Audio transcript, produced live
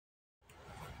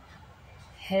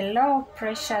Hello,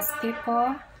 precious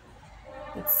people.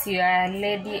 It's your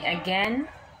lady again,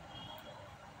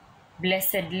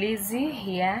 Blessed Lizzie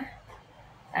here.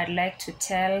 I'd like to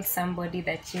tell somebody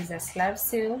that Jesus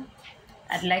loves you.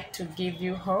 I'd like to give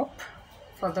you hope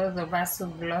for those of us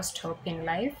who've lost hope in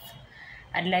life.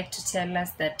 I'd like to tell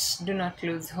us that do not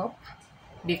lose hope,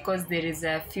 because there is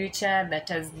a future that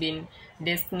has been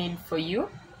destined for you,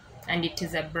 and it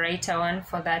is a brighter one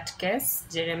for that case.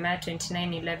 Jeremiah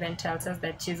 29:11 tells us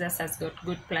that Jesus has got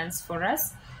good plans for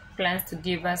us, plans to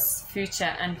give us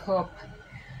future and hope.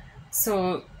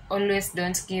 So always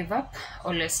don't give up,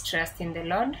 always trust in the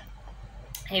Lord.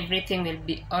 Everything will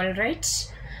be all right.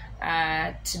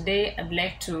 Today I'd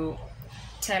like to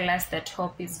tell us that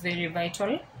hope is very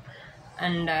vital,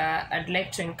 and I'd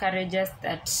like to encourage us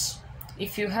that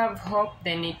if you have hope,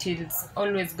 then it is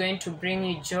always going to bring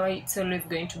you joy. It's always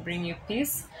going to bring you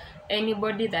peace.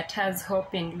 Anybody that has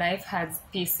hope in life has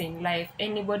peace in life.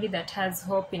 Anybody that has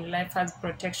hope in life has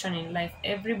protection in life.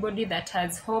 Everybody that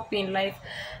has hope in life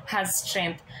has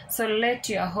strength. So let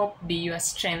your hope be your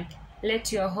strength.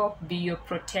 Let your hope be your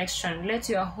protection. Let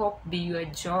your hope be your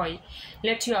joy.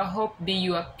 Let your hope be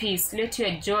your peace. Let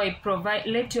your joy provide.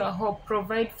 Let your hope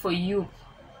provide for you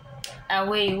a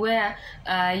way where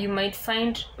you might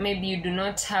find maybe you do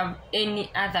not have any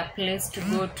other place to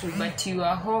go to, but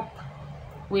your hope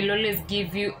will always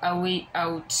give you a way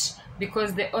out,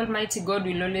 because the Almighty God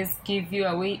will always give you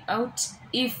a way out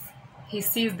if He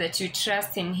sees that you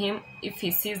trust in Him, if He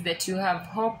sees that you have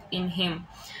hope in Him.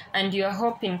 And your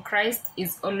hope in Christ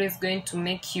is always going to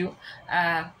make you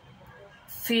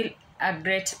feel a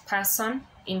great person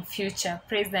in future.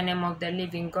 Praise the name of the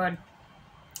living God.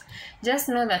 Just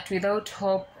know that without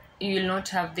hope, you will not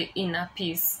have the inner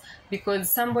peace, because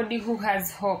somebody who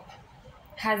has hope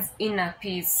has inner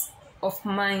peace of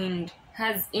mind,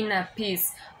 has inner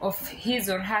peace of his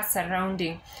or her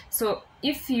surrounding. So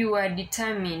if you are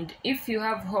determined, if you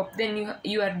have hope, then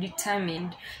you are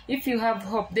determined. If you have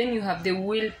hope, then you have the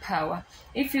willpower.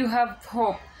 If you have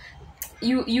hope,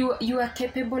 you are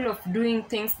capable of doing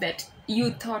things that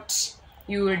you thought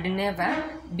you would never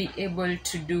be able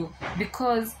to do,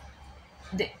 because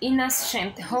the inner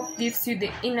strength, hope gives you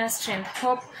the inner strength.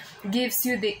 Hope gives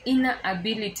you the inner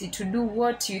ability to do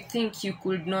what you think you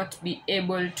could not be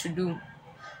able to do.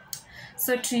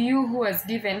 So to you who has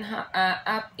given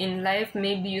up in life,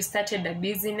 maybe you started a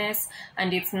business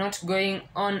and it's not going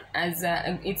on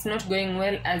it's not going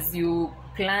well as you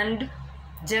planned.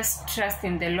 Just trust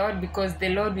in the Lord, because the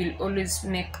Lord will always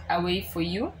make a way for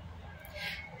you.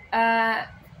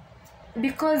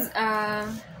 Because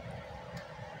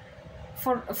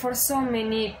for so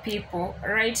many people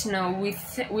right now,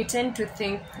 we tend to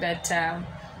think that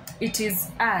it is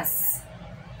us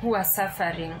who are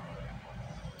suffering.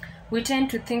 We tend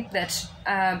to think that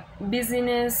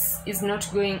business is not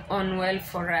going on well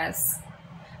for us.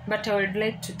 But I would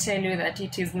like to tell you that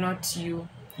it is not you.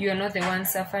 You are not the one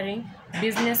suffering.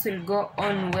 Business will go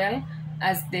on well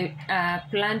as they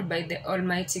planned by the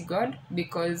Almighty God,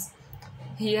 because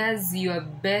He has your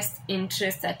best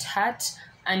interest at heart,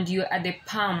 and you are the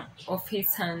palm of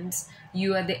His hands.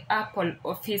 You are the apple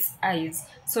of His eyes.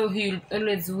 So He will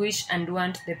always wish and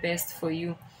want the best for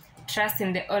you. Trust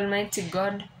in the Almighty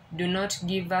God. Do not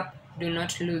give up. Do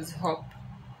not lose hope.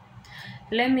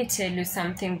 Let me tell you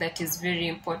something that is very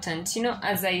important.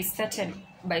 As I started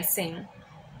by saying,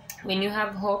 when you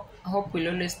have hope, hope will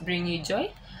always bring you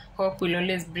joy. Hope will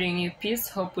always bring you peace.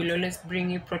 Hope will always bring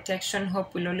you protection.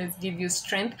 Hope will always give you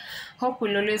strength. Hope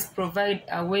will always provide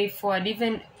a way forward,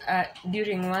 even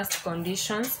during worst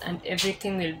conditions, and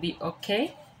everything will be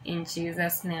okay. In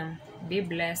Jesus' name, be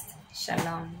blessed.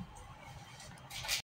 Shalom.